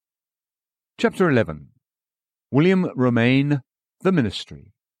Chapter 11. William Romaine, The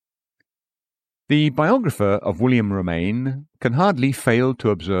Ministry. The biographer of William Romaine can hardly fail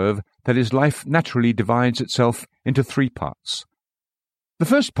to observe that his life naturally divides itself into three parts. The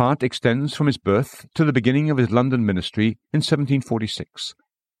first part extends from his birth to the beginning of his London ministry in 1746.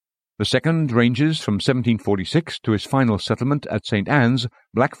 The second ranges from 1746 to his final settlement at St. Anne's,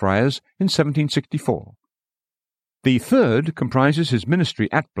 Blackfriars, in 1764. The third comprises his ministry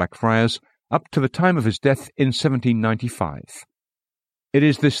at Blackfriars up to the time of his death in 1795. It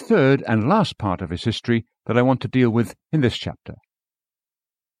is this third and last part of his history that I want to deal with in this chapter.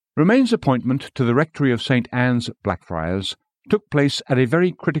 Romaine's appointment to the rectory of St. Anne's, Blackfriars, took place at a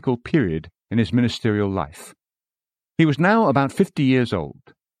very critical period in his ministerial life. He was now about 50 years old.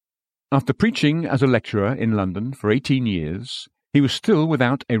 After preaching as a lecturer in London for 18 years, he was still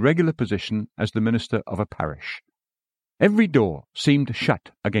without a regular position as the minister of a parish. Every door seemed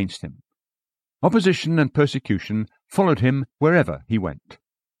shut against him. Opposition and persecution followed him wherever he went.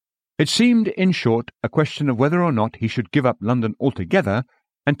 It seemed, in short, a question of whether or not he should give up London altogether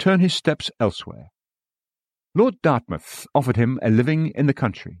and turn his steps elsewhere. Lord Dartmouth offered him a living in the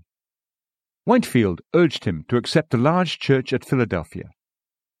country. Whitefield urged him to accept a large church at Philadelphia.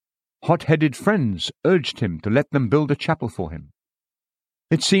 Hot-headed friends urged him to let them build a chapel for him.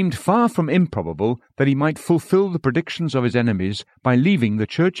 It seemed far from improbable that he might fulfill the predictions of his enemies by leaving the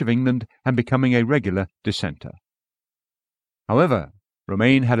Church of England and becoming a regular dissenter. However,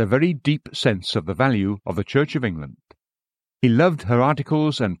 Romaine had a very deep sense of the value of the Church of England. He loved her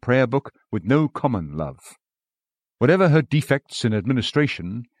articles and prayer book with no common love. Whatever her defects in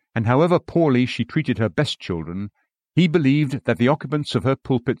administration, and however poorly she treated her best children, he believed that the occupants of her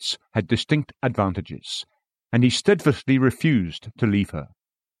pulpits had distinct advantages, and he steadfastly refused to leave her.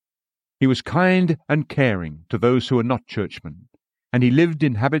 He was kind and caring to those who were not churchmen, and he lived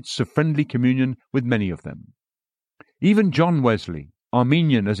in habits of friendly communion with many of them. Even John Wesley,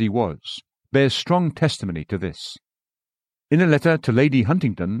 Arminian as he was, bears strong testimony to this. In a letter to Lady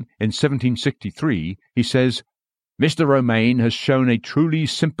Huntingdon in 1763, he says, "Mr. Romaine has shown a truly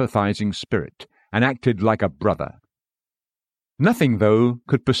sympathizing spirit, and acted like a brother." Nothing, though,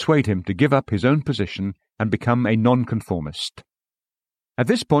 could persuade him to give up his own position and become a nonconformist. At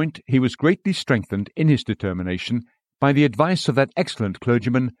this point he was greatly strengthened in his determination by the advice of that excellent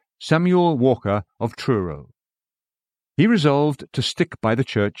clergyman, Samuel Walker of Truro. He resolved to stick by the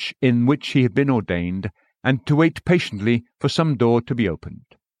church in which he had been ordained, and to wait patiently for some door to be opened.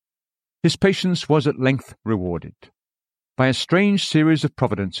 His patience was at length rewarded. By a strange series of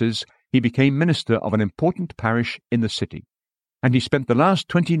providences he became minister of an important parish in the city, and he spent the last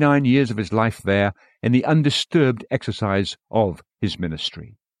 29 years of his life there in the undisturbed exercise of his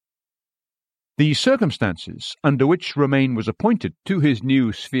ministry. The circumstances under which Romaine was appointed to his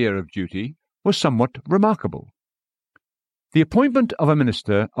new sphere of duty were somewhat remarkable. The appointment of a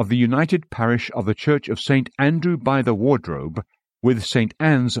minister of the united parish of the Church of St. Andrew by the Wardrobe with St.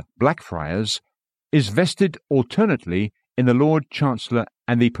 Anne's, Blackfriars, is vested alternately in the Lord Chancellor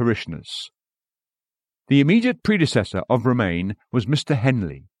and the parishioners. The immediate predecessor of Romaine was Mr.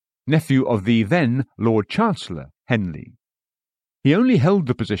 Henley, nephew of the then Lord Chancellor Henley. He only held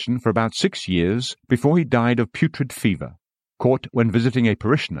the position for about 6 years before he died of putrid fever, caught when visiting a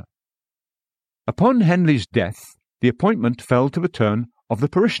parishioner. Upon Henley's death, the appointment fell to the turn of the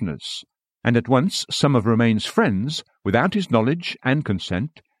parishioners, and at once some of Romaine's friends, without his knowledge and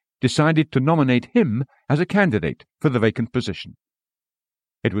consent, decided to nominate him as a candidate for the vacant position.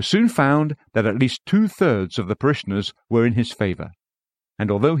 It was soon found that at least 2/3 of the parishioners were in his favour, and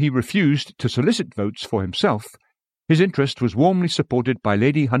although he refused to solicit votes for himself, his interest was warmly supported by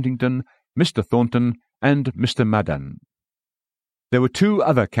Lady Huntingdon, Mr. Thornton, and Mr. Madden. There were 2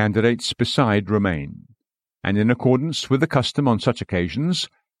 other candidates beside Romaine, and in accordance with the custom on such occasions,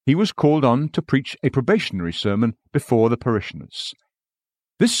 he was called on to preach a probationary sermon before the parishioners.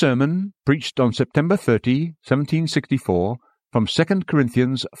 This sermon, preached on September 30, 1764, from 2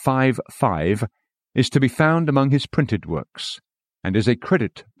 Corinthians 5:5, is to be found among his printed works, and is a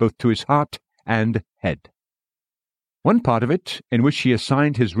credit both to his heart and head. One part of it, in which he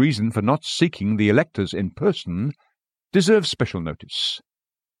assigned his reason for not seeking the electors in person, deserves special notice.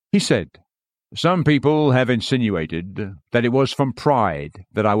 He said, "Some people have insinuated that it was from pride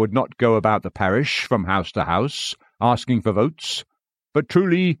that I would not go about the parish from house to house, asking for votes, but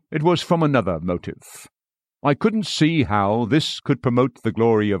truly it was from another motive. I couldn't see how this could promote the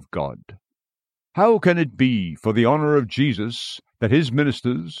glory of God. How can it be for the honour of Jesus that his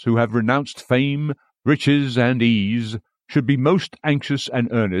ministers, who have renounced fame, riches, and ease, should be most anxious and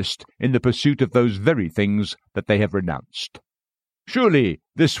earnest in the pursuit of those very things that they have renounced? Surely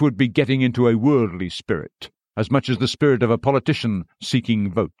this would be getting into a worldly spirit, as much as the spirit of a politician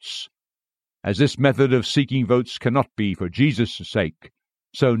seeking votes. As this method of seeking votes cannot be for Jesus' sake,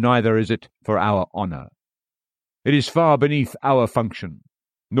 so neither is it for our honour. It is far beneath our function,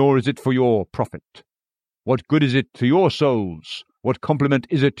 nor is it for your profit. What good is it to your souls? What compliment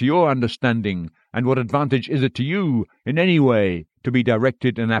is it to your understanding? And what advantage is it to you, in any way, to be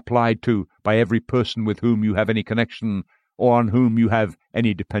directed and applied to by every person with whom you have any connection, or on whom you have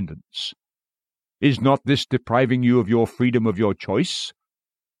any dependence? Is not this depriving you of your freedom of your choice?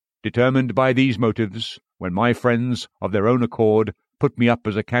 Determined by these motives, when my friends, of their own accord, put me up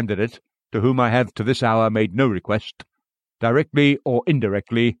as a candidate, to whom I have to this hour made no request, directly or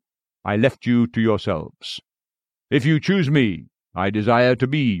indirectly, I left you to yourselves. If you choose me, I desire to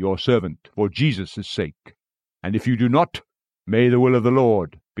be your servant for Jesus' sake, and if you do not, may the will of the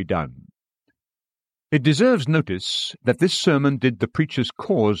Lord be done. It deserves notice that this sermon did the preacher's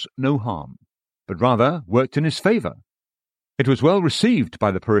cause no harm, but rather worked in his favour. It was well received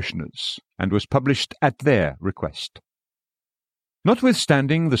by the parishioners, and was published at their request.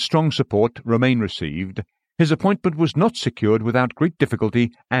 Notwithstanding the strong support Romaine received, his appointment was not secured without great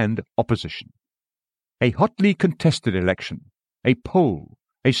difficulty and opposition. A hotly contested election, a poll,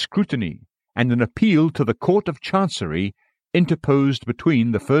 a scrutiny, and an appeal to the Court of Chancery interposed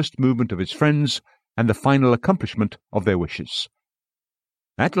between the first movement of his friends and the final accomplishment of their wishes.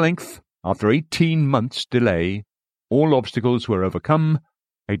 At length, after 18 months' delay, all obstacles were overcome,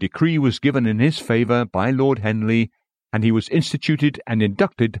 a decree was given in his favour by Lord Henley, and he was instituted and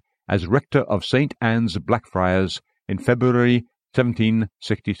inducted as rector of St. Anne's, Blackfriars, in February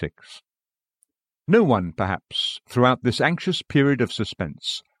 1766. No one, perhaps, throughout this anxious period of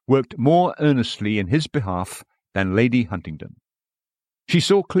suspense, worked more earnestly in his behalf than Lady Huntingdon. She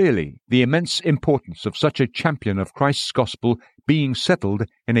saw clearly the immense importance of such a champion of Christ's gospel being settled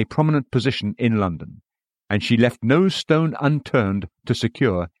in a prominent position in London, and she left no stone unturned to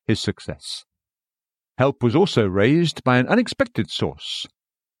secure his success. Help was also raised by an unexpected source.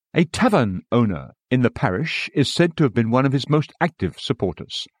 A tavern owner in the parish is said to have been one of his most active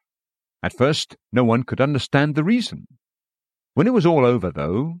supporters. At first, no one could understand the reason. When it was all over,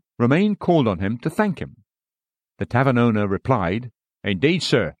 though, Romaine called on him to thank him. The tavern owner replied, "Indeed,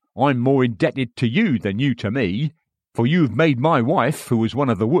 sir, I'm more indebted to you than you to me, for you've made my wife, who was one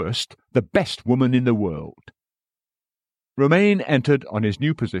of the worst, the best woman in the world." Romaine entered on his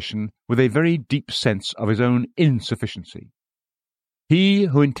new position with a very deep sense of his own insufficiency. He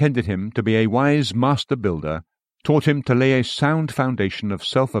who intended him to be a wise master-builder taught him to lay a sound foundation of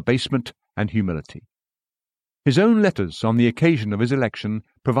self-abasement and humility. His own letters on the occasion of his election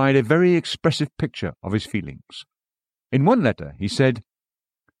provide a very expressive picture of his feelings. In one letter he said,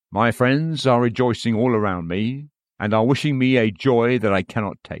 "My friends are rejoicing all around me, and are wishing me a joy that I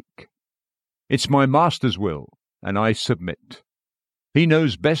cannot take. It's my master's will, and I submit. He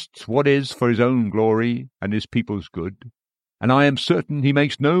knows best what is for his own glory and his people's good, and I am certain he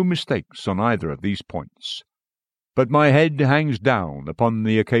makes no mistakes on either of these points. But my head hangs down upon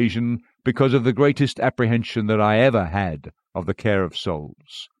the occasion because of the greatest apprehension that I ever had of the care of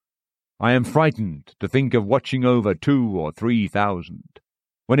souls. I am frightened to think of watching over 2,000 or 3,000,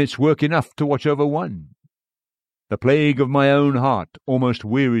 when it's work enough to watch over one. The plague of my own heart almost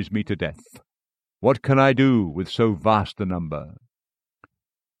wearies me to death. What can I do with so vast a number?"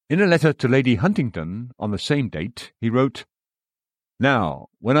 In a letter to Lady Huntingdon on the same date, he wrote, "Now,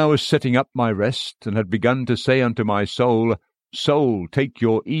 when I was setting up my rest, and had begun to say unto my soul, Soul, take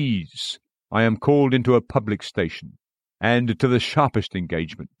your ease, I am called into a public station, and to the sharpest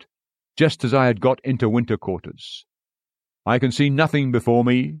engagement, just as I had got into winter quarters. I can see nothing before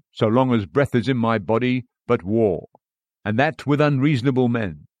me, so long as breath is in my body, but war, and that with unreasonable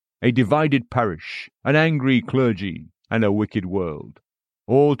men, a divided parish, an angry clergy, and a wicked world,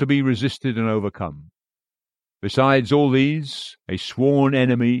 all to be resisted and overcome. Besides all these, a sworn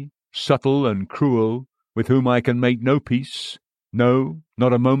enemy, subtle and cruel, with whom I can make no peace, no,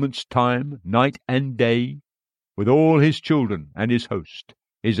 not a moment's time, night and day, with all his children and his host,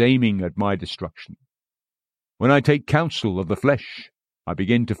 is aiming at my destruction. When I take counsel of the flesh, I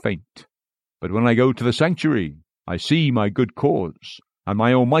begin to faint, but when I go to the sanctuary, I see my good cause, and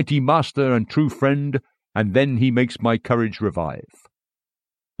my almighty master and true friend, and then he makes my courage revive.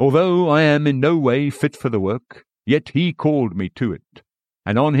 Although I am in no way fit for the work, yet he called me to it,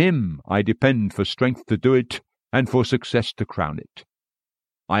 and on him I depend for strength to do it, and for success to crown it.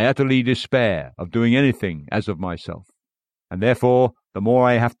 I utterly despair of doing anything as of myself, and therefore the more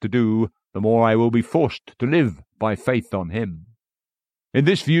I have to do, the more I will be forced to live by faith on him. In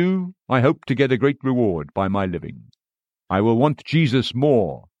this view, I hope to get a great reward by my living. I will want Jesus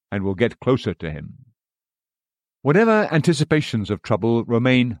more and will get closer to him. Whatever anticipations of trouble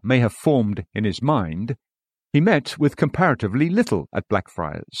Romaine may have formed in his mind, he met with comparatively little at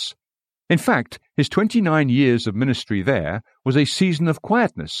Blackfriars. In fact, his 29 years of ministry there was a season of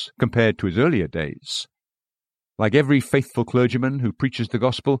quietness compared to his earlier days. Like every faithful clergyman who preaches the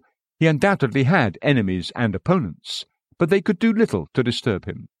gospel, he undoubtedly had enemies and opponents, but they could do little to disturb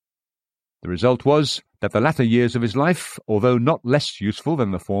him. The result was that the latter years of his life, although not less useful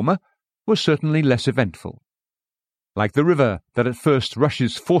than the former, were certainly less eventful. Like the river that at first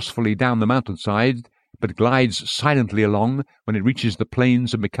rushes forcefully down the mountainside, but glides silently along when it reaches the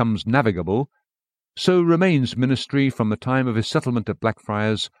plains and becomes navigable, so Romaine's ministry from the time of his settlement at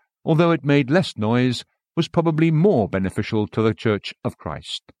Blackfriars, although it made less noise, was probably more beneficial to the Church of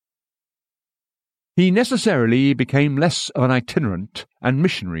Christ. He necessarily became less of an itinerant and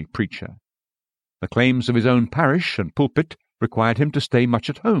missionary preacher. The claims of his own parish and pulpit required him to stay much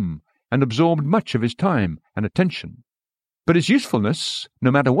at home, and absorbed much of his time and attention. But his usefulness,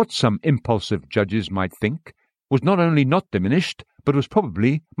 no matter what some impulsive judges might think, was not only not diminished, but was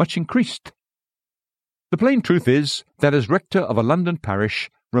probably much increased. The plain truth is that as rector of a London parish,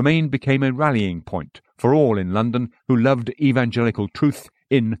 Romaine became a rallying point for all in London who loved evangelical truth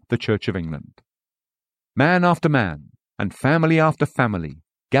in the Church of England. Man after man, and family after family,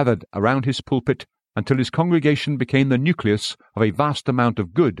 gathered around his pulpit until his congregation became the nucleus of a vast amount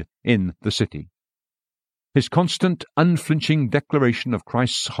of good in the city. His constant, unflinching declaration of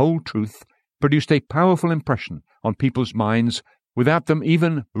Christ's whole truth produced a powerful impression on people's minds without them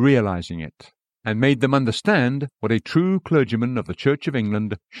even realizing it, and made them understand what a true clergyman of the Church of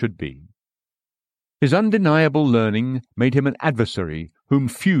England should be. His undeniable learning made him an adversary whom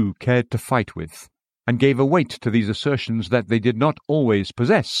few cared to fight with, and gave a weight to these assertions that they did not always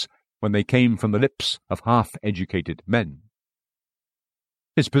possess when they came from the lips of half-educated men.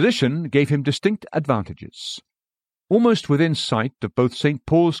 His position gave him distinct advantages. Almost within sight of both St.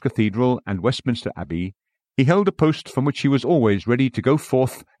 Paul's Cathedral and Westminster Abbey, he held a post from which he was always ready to go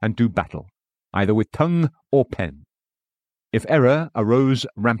forth and do battle, either with tongue or pen. If error arose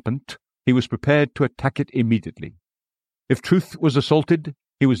rampant, he was prepared to attack it immediately. If truth was assaulted,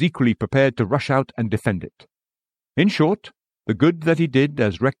 he was equally prepared to rush out and defend it. In short, the good that he did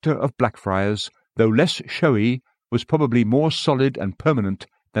as rector of Blackfriars, though less showy, was probably more solid and permanent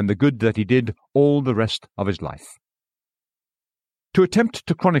than the good that he did all the rest of his life. To attempt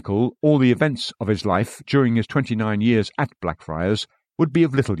to chronicle all the events of his life during his 29 years at Blackfriars would be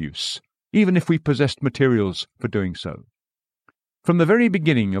of little use, even if we possessed materials for doing so. From the very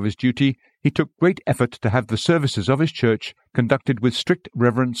beginning of his duty, he took great effort to have the services of his church conducted with strict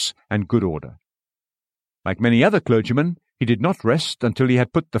reverence and good order. Like many other clergymen, he did not rest until he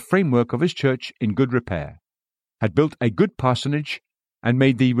had put the framework of his church in good repair, had built a good parsonage, and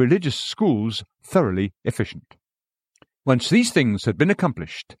made the religious schools thoroughly efficient. Once these things had been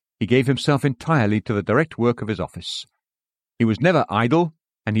accomplished, he gave himself entirely to the direct work of his office. He was never idle,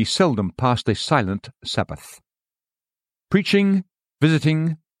 and he seldom passed a silent Sabbath. Preaching,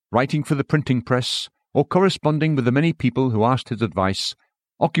 visiting, writing for the printing press, or corresponding with the many people who asked his advice,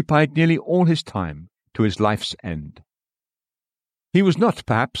 occupied nearly all his time to his life's end. He was not,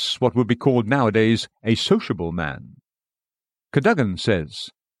 perhaps, what would be called nowadays a sociable man. Cadogan says,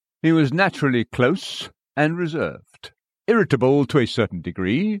 "He was naturally close and reserved, irritable to a certain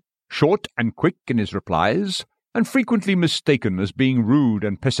degree, short and quick in his replies, and frequently mistaken as being rude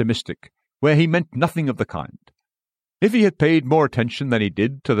and pessimistic, where he meant nothing of the kind. If he had paid more attention than he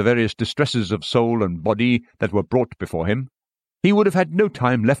did to the various distresses of soul and body that were brought before him, he would have had no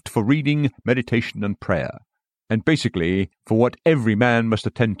time left for reading, meditation, and prayer, and basically for what every man must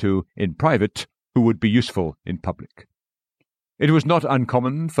attend to in private who would be useful in public. It was not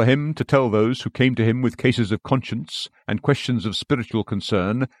uncommon for him to tell those who came to him with cases of conscience and questions of spiritual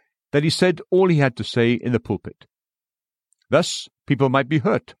concern that he said all he had to say in the pulpit. Thus, people might be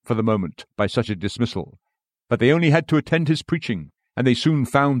hurt for the moment by such a dismissal, but they only had to attend his preaching, and they soon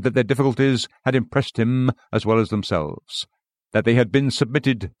found that their difficulties had impressed him as well as themselves, that they had been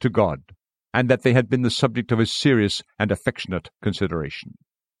submitted to God, and that they had been the subject of his serious and affectionate consideration.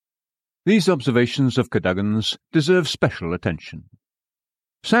 These observations of Cadogan's deserve special attention.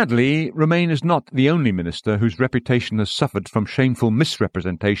 Sadly, Romaine is not the only minister whose reputation has suffered from shameful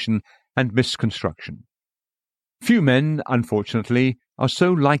misrepresentation and misconstruction. Few men, unfortunately, are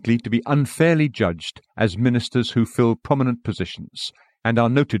so likely to be unfairly judged as ministers who fill prominent positions and are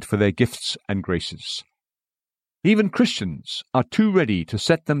noted for their gifts and graces. Even Christians are too ready to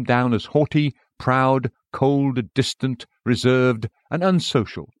set them down as haughty, proud, cold, distant, reserved, and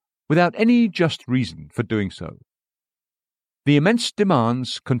unsocial, without any just reason for doing so. The immense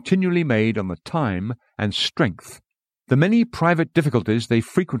demands continually made on the time and strength, the many private difficulties they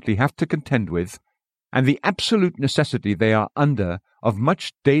frequently have to contend with, and the absolute necessity they are under of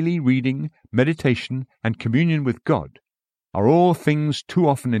much daily reading, meditation, and communion with God, are all things too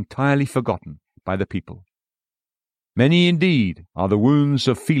often entirely forgotten by the people. Many indeed are the wounds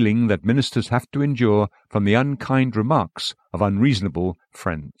of feeling that ministers have to endure from the unkind remarks of unreasonable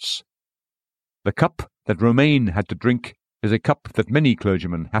friends. The cup that Romaine had to drink is a cup that many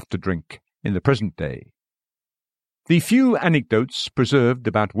clergymen have to drink in the present day. The few anecdotes preserved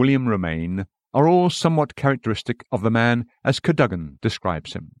about William Romaine are all somewhat characteristic of the man as Cadogan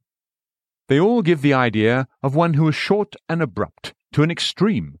describes him. They all give the idea of one who was short and abrupt to an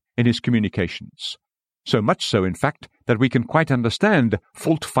extreme in his communications, so much so, in fact, that we can quite understand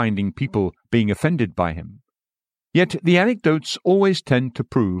fault-finding people being offended by him. Yet the anecdotes always tend to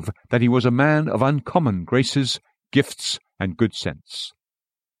prove that he was a man of uncommon graces, gifts, and good sense.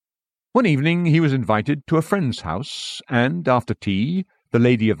 One evening he was invited to a friend's house, and after tea the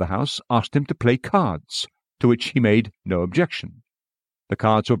lady of the house asked him to play cards, to which he made no objection. The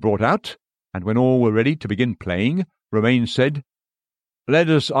cards were brought out, and when all were ready to begin playing, Romaine said, "Let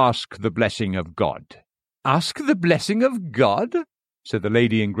us ask the blessing of God." "Ask the blessing of God?" said the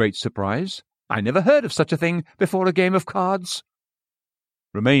lady in great surprise. "I never heard of such a thing before a game of cards."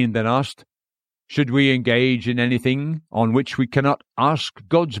 Romaine then asked, "Should we engage in anything on which we cannot ask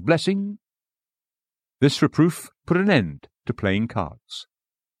God's blessing?" This reproof put an end to playing cards.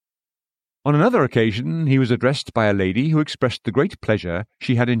 On another occasion he was addressed by a lady who expressed the great pleasure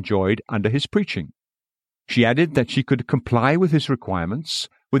she had enjoyed under his preaching. She added that she could comply with his requirements,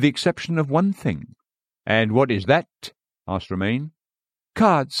 with the exception of one thing. "And what is that?" asked Romaine.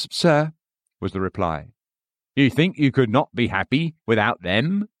 "Cards, sir," was the reply. "You think you could not be happy without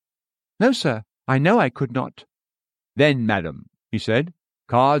them?" "No, sir, I know I could not." "Then, madam," he said,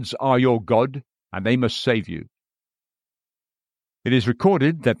 "cards are your God, and they must save you." It is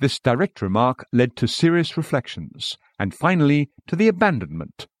recorded that this direct remark led to serious reflections, and finally to the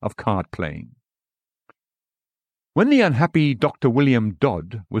abandonment of card-playing. When the unhappy Dr. William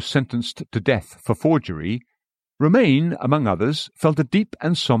Dodd was sentenced to death for forgery, Romaine, among others, felt a deep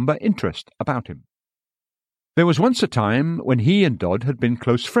and sombre interest about him. There was once a time when he and Dodd had been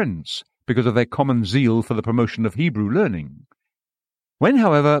close friends, because of their common zeal for the promotion of Hebrew learning. When,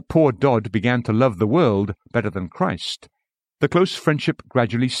 however, poor Dodd began to love the world better than Christ, the close friendship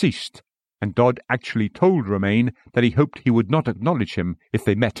gradually ceased, and Dodd actually told Romaine that he hoped he would not acknowledge him if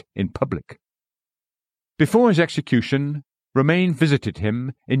they met in public. Before his execution, Romaine visited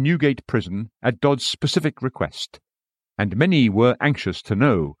him in Newgate Prison at Dodd's specific request, and many were anxious to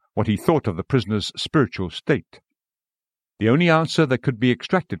know what he thought of the prisoner's spiritual state. The only answer that could be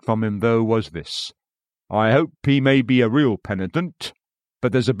extracted from him, though, was this: "I hope he may be a real penitent,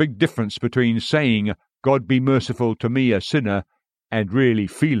 but there's a big difference between saying, 'God be merciful to me, a sinner,' and really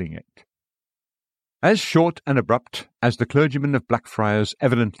feeling it." As short and abrupt as the clergyman of Blackfriars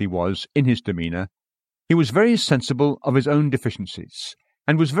evidently was in his demeanour, he was very sensible of his own deficiencies,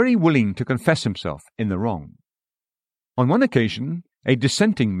 and was very willing to confess himself in the wrong. On one occasion, a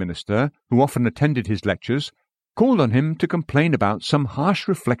dissenting minister, who often attended his lectures, called on him to complain about some harsh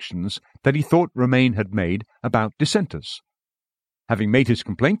reflections that he thought Romaine had made about dissenters. Having made his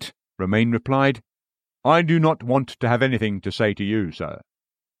complaint, Romaine replied, "I do not want to have anything to say to you, sir."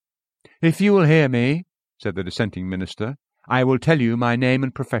 "If you will hear me," said the dissenting minister, "I will tell you my name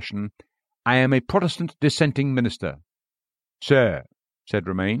and profession. I am a Protestant dissenting minister." "Sir," said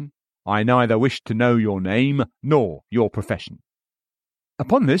Romaine, "I neither wish to know your name nor your profession."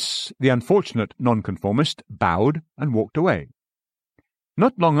 Upon this, the unfortunate nonconformist bowed and walked away.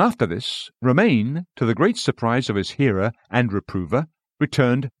 Not long after this, Romaine, to the great surprise of his hearer and reprover,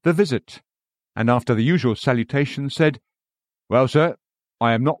 returned the visit, and after the usual salutation said, "Well, sir,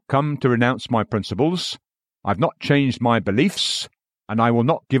 I have not come to renounce my principles. I've not changed my beliefs, and I will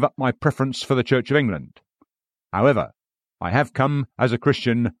not give up my preference for the Church of England. However, I have come as a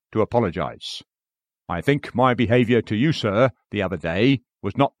Christian to apologize. I think my behaviour to you, sir, the other day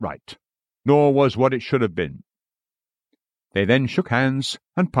was not right, nor was what it should have been." They then shook hands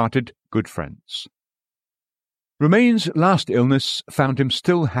and parted good friends. Romaine's last illness found him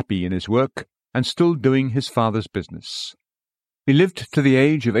still happy in his work and still doing his father's business. He lived to the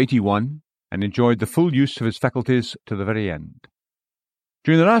age of 81 and enjoyed the full use of his faculties to the very end.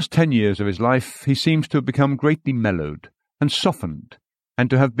 During the last 10 years of his life he seems to have become greatly mellowed and softened, and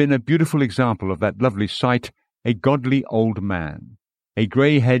to have been a beautiful example of that lovely sight, a godly old man, a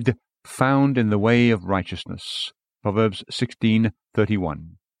grey head found in the way of righteousness. Proverbs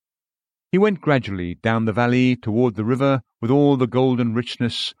 16:31. He went gradually down the valley toward the river with all the golden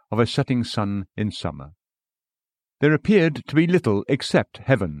richness of a setting sun in summer. There appeared to be little except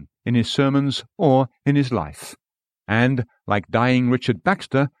heaven in his sermons or in his life, and, like dying Richard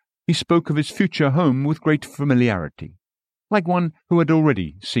Baxter, he spoke of his future home with great familiarity, like one who had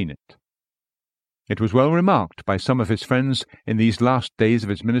already seen it. It was well remarked by some of his friends in these last days of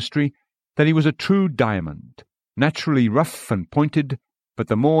his ministry that he was a true diamond, naturally rough and pointed, but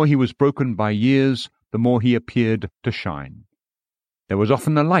the more he was broken by years, the more he appeared to shine. There was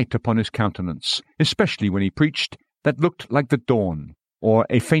often a light upon his countenance, especially when he preached, that looked like the dawn, or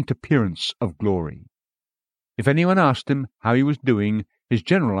a faint appearance of glory. If anyone asked him how he was doing, his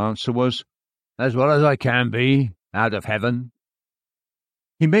general answer was, "As well as I can be, out of heaven."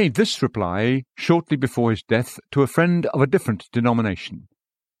 He made this reply shortly before his death to a friend of a different denomination,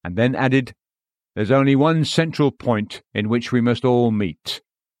 and then added, "There's only one central point in which we must all meet: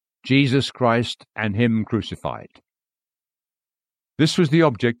 Jesus Christ and Him crucified." This was the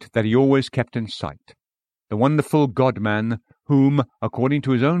object that he always kept in sight, the wonderful God-man whom, according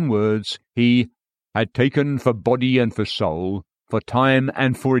to his own words, he had taken for body and for soul, for time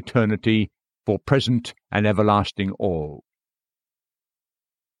and for eternity, for present and everlasting all.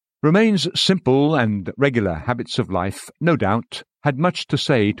 Romain's simple and regular habits of life, no doubt, had much to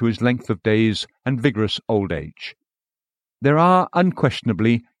say to his length of days and vigorous old age. There are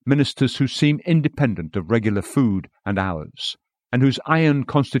unquestionably ministers who seem independent of regular food and hours, and whose iron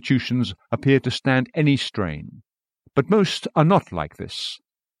constitutions appear to stand any strain, but most are not like this.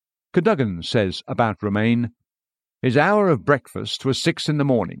 Cadogan says about Romain, "His hour of breakfast was 6 in the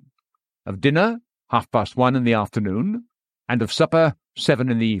morning, of dinner 1:30 in the afternoon, and of supper 7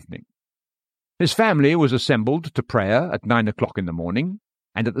 in the evening. His family was assembled to prayer at 9 o'clock in the morning,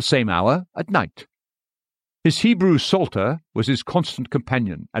 and at the same hour at night. His Hebrew psalter was his constant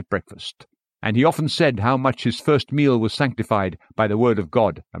companion at breakfast, and he often said how much his first meal was sanctified by the word of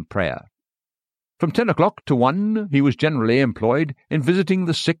God and prayer. From 10 o'clock to 1 he was generally employed in visiting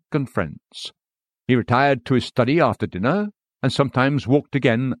the sick and friends. He retired to his study after dinner, and sometimes walked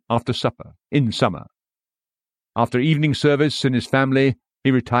again after supper, in summer. After evening service in his family, he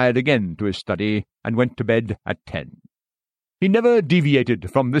retired again to his study and went to bed at 10. He never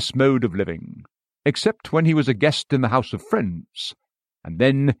deviated from this mode of living, except when he was a guest in the house of friends, and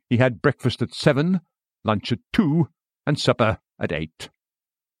then he had breakfast at 7, lunch at 2, and supper at 8.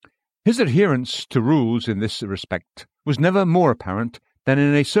 His adherence to rules in this respect was never more apparent than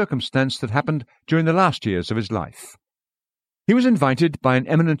in a circumstance that happened during the last years of his life. He was invited by an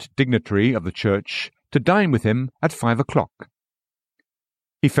eminent dignitary of the church to dine with him at 5 o'clock.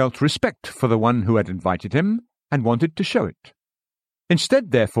 He felt respect for the one who had invited him, and wanted to show it.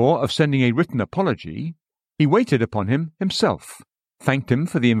 Instead, therefore, of sending a written apology, he waited upon him himself, thanked him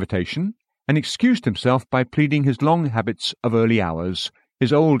for the invitation, and excused himself by pleading his long habits of early hours,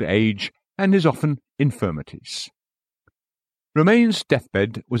 his old age, and his often infirmities. Romain's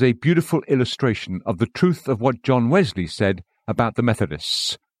deathbed was a beautiful illustration of the truth of what John Wesley said about the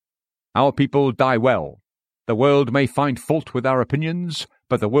Methodists. "Our people die well. The world may find fault with our opinions,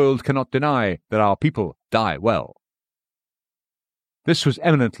 but the world cannot deny that our people die well." This was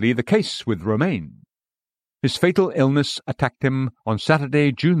eminently the case with Romain. His fatal illness attacked him on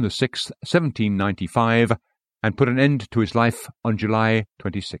Saturday, June the 6th, 1795, and put an end to his life on July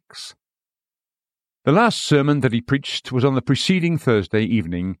 26. The last sermon that he preached was on the preceding Thursday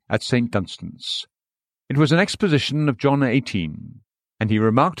evening at St. Dunstan's. It was an exposition of John 18, and he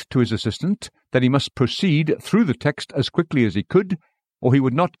remarked to his assistant that he must proceed through the text as quickly as he could, or he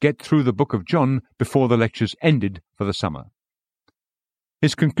would not get through the book of John before the lectures ended for the summer.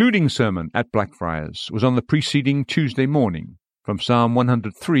 His concluding sermon at Blackfriars was on the preceding Tuesday morning, from Psalm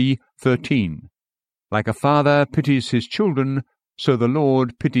 103:13. "Like a father pities his children, so the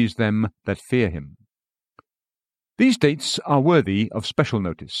Lord pities them that fear him." These dates are worthy of special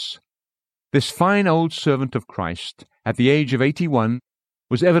notice. This fine old servant of Christ, at the age of 81,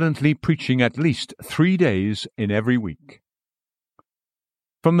 was evidently preaching at least 3 days in every week.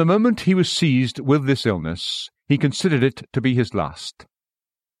 From the moment he was seized with this illness, he considered it to be his last.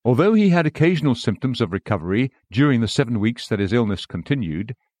 Although he had occasional symptoms of recovery during the 7 weeks that his illness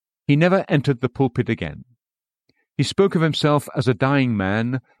continued, he never entered the pulpit again. He spoke of himself as a dying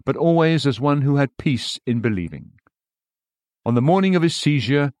man, but always as one who had peace in believing. On the morning of his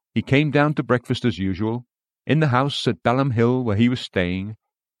seizure, he came down to breakfast as usual, in the house at Balham Hill where he was staying,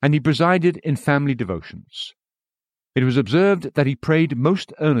 and he presided in family devotions. It was observed that he prayed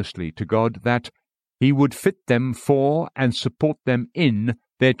most earnestly to God that he would fit them for and support them in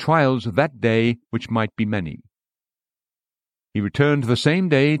their trials that day, which might be many. He returned the same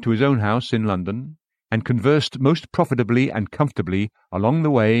day to his own house in London, and conversed most profitably and comfortably along the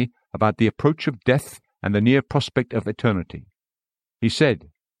way about the approach of death and the near prospect of eternity. He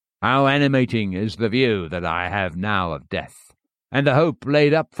said, "How animating is the view that I have now of death, and the hope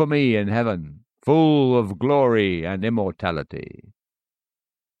laid up for me in heaven, full of glory and immortality."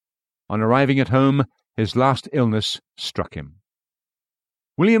 On arriving at home, his last illness struck him.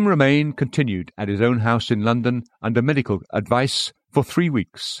 William Romaine continued at his own house in London under medical advice for 3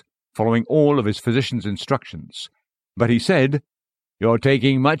 weeks, following all of his physician's instructions. But he said, "You're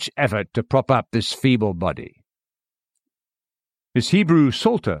taking much effort to prop up this feeble body." His Hebrew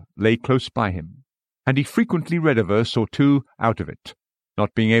Psalter lay close by him, and he frequently read a verse or two out of it,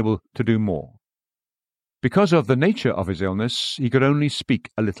 not being able to do more. Because of the nature of his illness, he could only speak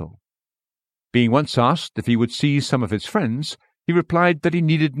a little. Being once asked if he would see some of his friends, he replied that he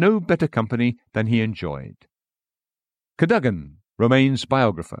needed no better company than he enjoyed. Cadogan, Romaine's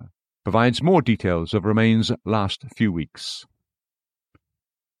biographer, provides more details of Romaine's last few weeks.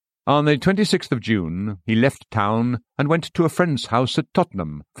 On the 26th of June, he left town and went to a friend's house at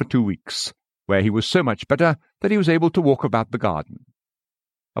Tottenham for 2 weeks, where he was so much better that he was able to walk about the garden.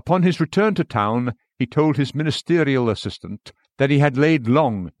 Upon his return to town, he told his ministerial assistant that he had laid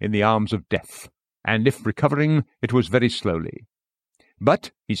long in the arms of death, and if recovering, it was very slowly.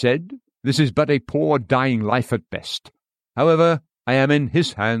 "But," he said, "this is but a poor dying life at best. However, I am in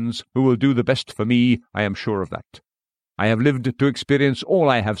his hands, who will do the best for me, I am sure of that. I have lived to experience all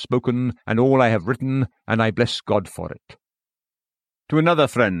I have spoken and all I have written, and I bless God for it." To another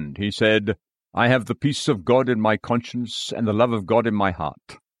friend he said, "I have the peace of God in my conscience and the love of God in my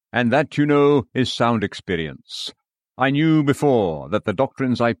heart, and that, you know, is sound experience. I knew before that the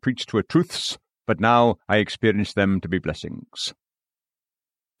doctrines I preached were truths, but now I experience them to be blessings."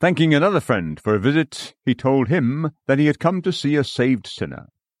 Thanking another friend for a visit, he told him that he had come to see a saved sinner.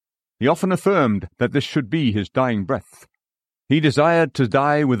 He often affirmed that this should be his dying breath. He desired to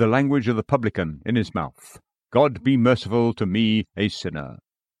die with the language of the publican in his mouth. "God be merciful to me, a sinner."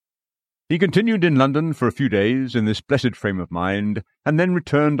 He continued in London for a few days in this blessed frame of mind, and then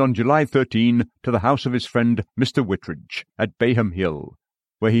returned on July 13 to the house of his friend Mr. Whitridge at Bayham Hill,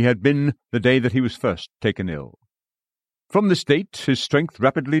 where he had been the day that he was first taken ill. From this date his strength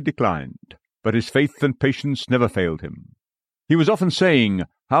rapidly declined, but his faith and patience never failed him. He was often saying,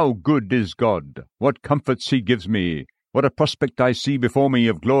 "How good is God! What comforts he gives me! What a prospect I see before me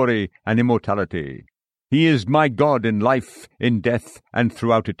of glory and immortality! He is my God in life, in death, and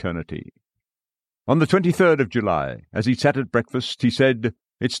throughout eternity." On the 23rd of July, as he sat at breakfast, he said,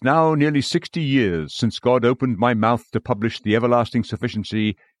 "It's now nearly 60 years since God opened my mouth to publish the everlasting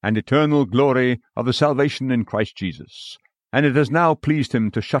sufficiency and eternal glory of the salvation in Christ Jesus, and it has now pleased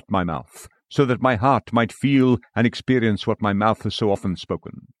him to shut my mouth, so that my heart might feel and experience what my mouth has so often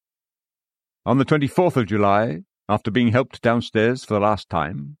spoken." On the 24th of July, after being helped downstairs for the last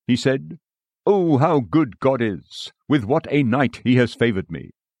time, he said, "Oh, how good God is! With what a night he has favoured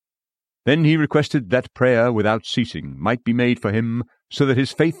me!" Then he requested that prayer without ceasing might be made for him, so that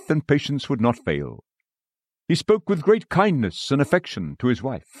his faith and patience would not fail. He spoke with great kindness and affection to his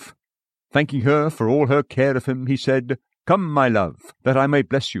wife. Thanking her for all her care of him, he said, "Come, my love, that I may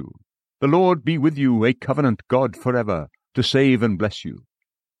bless you. The Lord be with you, a covenant God forever, to save and bless you."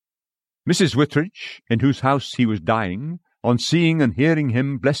 Mrs. Whitridge, in whose house he was dying, on seeing and hearing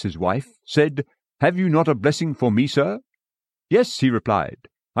him bless his wife, said, "Have you not a blessing for me, sir?" "Yes," he replied,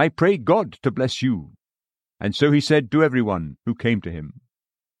 "I pray God to bless you." And so he said to everyone who came to him.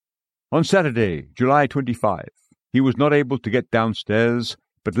 On Saturday, July 25, he was not able to get downstairs,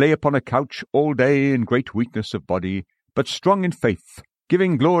 but lay upon a couch all day in great weakness of body, but strong in faith,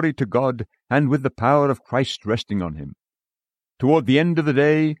 giving glory to God, and with the power of Christ resting on him. Toward the end of the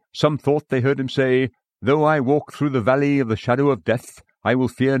day, some thought they heard him say, "Though I walk through the valley of the shadow of death, I will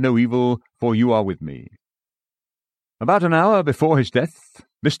fear no evil, for you are with me." About an hour before his death,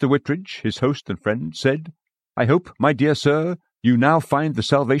 Mr. Whitridge, his host and friend, said, "I hope, my dear sir, you now find the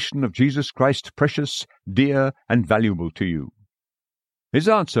salvation of Jesus Christ precious, dear, and valuable to you." His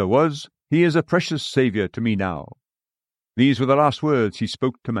answer was, "He is a precious Saviour to me now." These were the last words he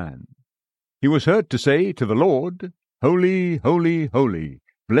spoke to man. He was heard to say to the Lord, "Holy, holy, holy,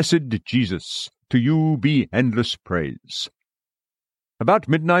 blessed Jesus, to you be endless praise." About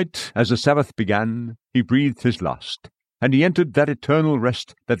midnight, as the Sabbath began, he breathed his last, and he entered that eternal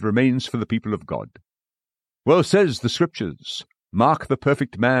rest that remains for the people of God. Well says the Scriptures, "Mark the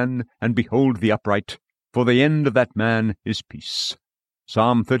perfect man, and behold the upright, for the end of that man is peace."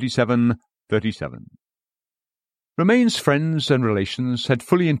 Psalm 37:37. Romaine's friends and relations had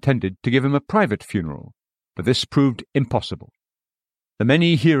fully intended to give him a private funeral, but this proved impossible. The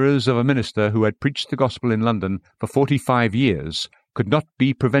many hearers of a minister who had preached the gospel in London for 45 years could not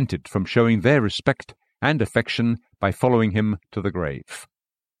be prevented from showing their respect and affection by following him to the grave.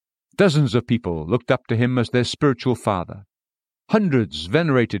 Dozens of people looked up to him as their spiritual father. Hundreds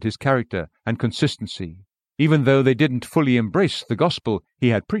venerated his character and consistency, even though they didn't fully embrace the gospel he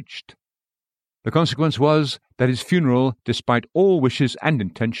had preached. The consequence was that his funeral, despite all wishes and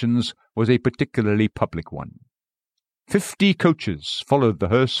intentions, was a particularly public one. 50 coaches followed the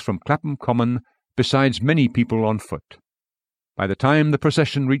hearse from Clapham Common, besides many people on foot. By the time the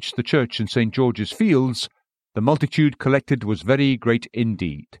procession reached the church in St. George's Fields, the multitude collected was very great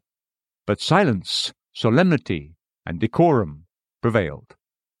indeed. But silence, solemnity, and decorum prevailed.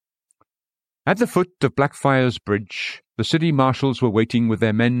 At the foot of Blackfriars Bridge, the city marshals were waiting with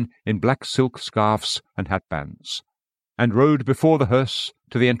their men in black silk scarfs and hatbands, and rode before the hearse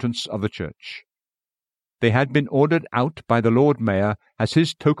to the entrance of the church. They had been ordered out by the Lord Mayor as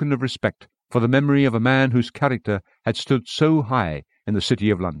his token of respect for the memory of a man whose character had stood so high in the city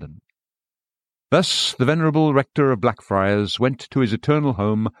of London. Thus the venerable rector of Blackfriars went to his eternal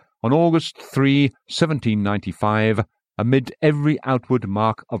home on August 3, 1795, amid every outward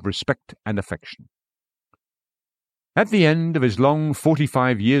mark of respect and affection. At the end of his long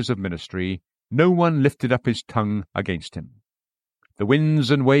 45 years of ministry, no one lifted up his tongue against him. The winds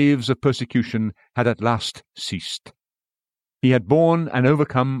and waves of persecution had at last ceased. He had borne and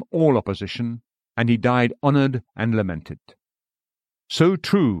overcome all opposition, and he died honoured and lamented. So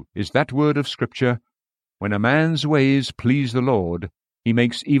true is that word of Scripture, "When a man's ways please the Lord, he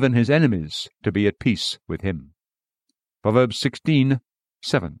makes even his enemies to be at peace with him." Proverbs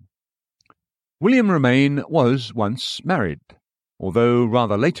 16:7. William Romaine was once married, although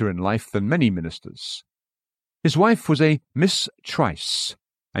rather later in life than many ministers. His wife was a Miss Trice,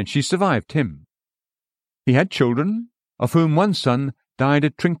 and she survived him. He had children, of whom one son died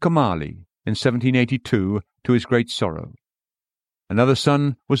at Trincomalee in 1782 to his great sorrow. Another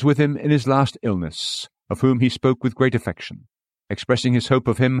son was with him in his last illness, of whom he spoke with great affection, expressing his hope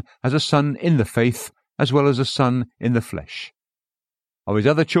of him as a son in the faith as well as a son in the flesh. Of his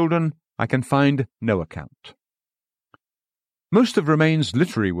other children I can find no account. Most of Romaine's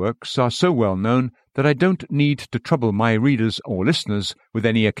literary works are so well known that I don't need to trouble my readers or listeners with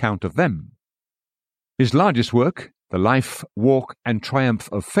any account of them. His largest work, The Life, Walk, and Triumph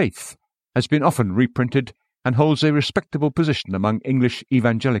of Faith, has been often reprinted and holds a respectable position among English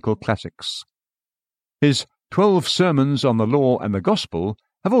evangelical classics. His 12 Sermons on the Law and the Gospel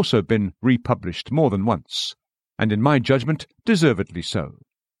have also been republished more than once, and in my judgment deservedly so.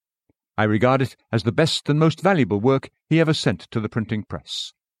 I regard it as the best and most valuable work he ever sent to the printing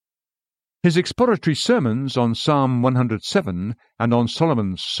press. His exploratory sermons on Psalm 107 and on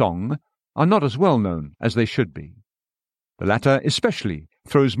Solomon's Song are not as well known as they should be. The latter especially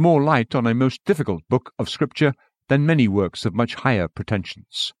throws more light on a most difficult book of Scripture than many works of much higher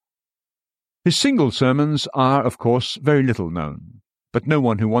pretensions. His single sermons are, of course, very little known, but no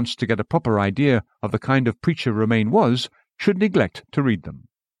one who wants to get a proper idea of the kind of preacher Romaine was should neglect to read them.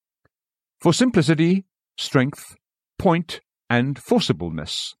 For simplicity, strength, point, and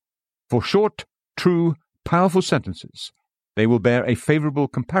forcibleness, for short, true, powerful sentences, they will bear a favourable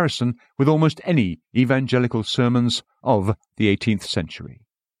comparison with almost any evangelical sermons of the 18th century.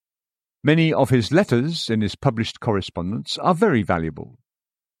 Many of his letters in his published correspondence are very valuable.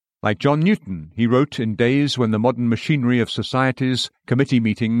 Like John Newton, he wrote in days when the modern machinery of societies, committee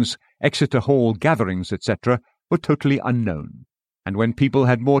meetings, Exeter Hall gatherings, etc., were totally unknown, and when people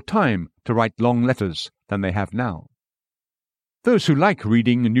had more time to write long letters than they have now. Those who like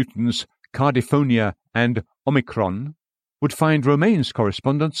reading Newton's Cardiphonia and Omicron would find Romaine's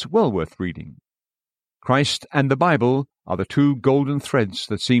correspondence well worth reading. Christ and the Bible are the two golden threads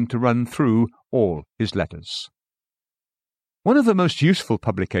that seem to run through all his letters. One of the most useful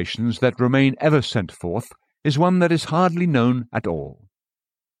publications that Romaine ever sent forth is one that is hardly known at all.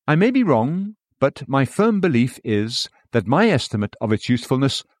 I may be wrong, but my firm belief is that my estimate of its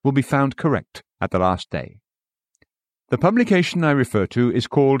usefulness will be found correct at the last day. The publication I refer to is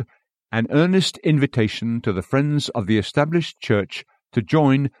called An Earnest Invitation to the Friends of the Established Church to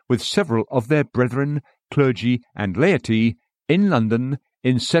join with several of their brethren, clergy, and laity in London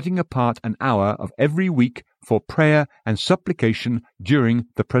in setting apart an hour of every week for prayer and supplication during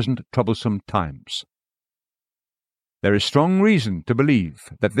the present troublesome times. There is strong reason to believe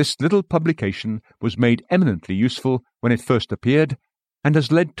that this little publication was made eminently useful when it first appeared, and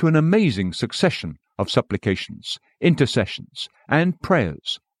has led to an amazing succession of supplications, intercessions, and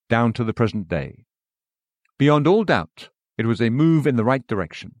prayers down to the present day. Beyond all doubt, it was a move in the right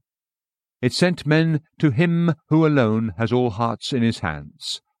direction. it sent men to him who alone has all hearts in his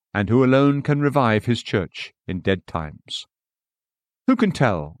hands, and who alone can revive his church in dead times. Who can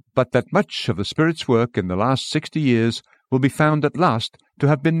tell but that much of the Spirit's work in the last 60 years will be found at last to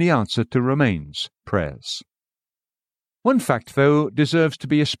have been the answer to Romaine's prayers? One fact, though, deserves to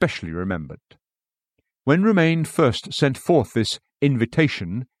be especially remembered. When Romaine first sent forth this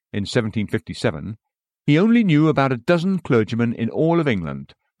invitation in 1757, he only knew about a dozen clergymen in all of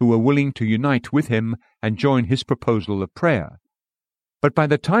England who were willing to unite with him and join his proposal of prayer. But by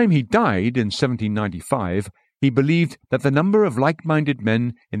the time he died in 1795, he believed that the number of like-minded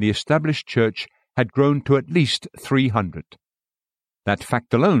men in the established church had grown to at least 300. That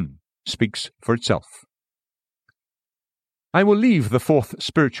fact alone speaks for itself. I will leave the fourth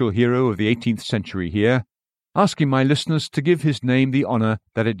spiritual hero of the 18th century here, asking my listeners to give his name the honour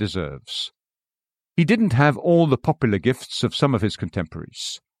that it deserves. He didn't have all the popular gifts of some of his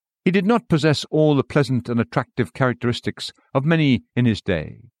contemporaries. He did not possess all the pleasant and attractive characteristics of many in his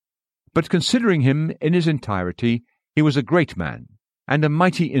day. But considering him in his entirety, he was a great man, and a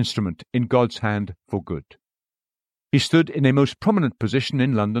mighty instrument in God's hand for good. He stood in a most prominent position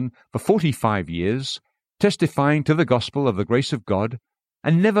in London for 45 years, testifying to the gospel of the grace of God,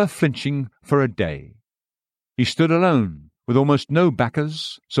 and never flinching for a day. He stood alone, with almost no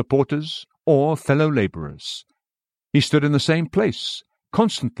backers, supporters, or fellow labourers. He stood in the same place,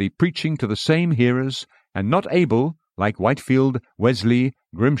 constantly preaching to the same hearers, and not able, like Whitefield, Wesley,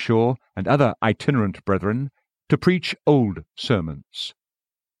 Grimshaw, and other itinerant brethren, to preach old sermons.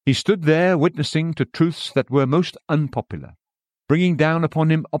 He stood there witnessing to truths that were most unpopular, bringing down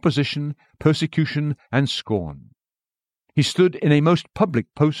upon him opposition, persecution, and scorn. He stood in a most public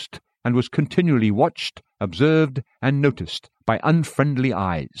post, and was continually watched, observed, and noticed by unfriendly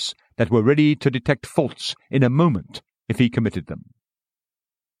eyes that were ready to detect faults in a moment if he committed them.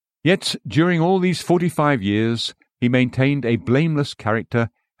 Yet during all these 45 years he maintained a blameless character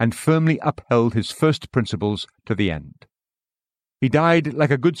and firmly upheld his first principles to the end. He died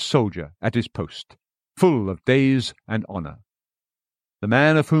like a good soldier at his post, full of days and honour. The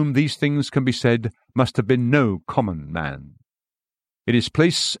man of whom these things can be said must have been no common man. It is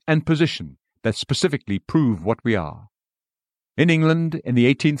place and position that specifically prove what we are. In England in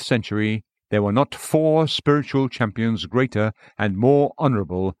the 18th century there were not 4 spiritual champions greater and more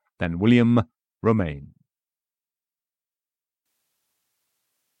honourable than William Romaine.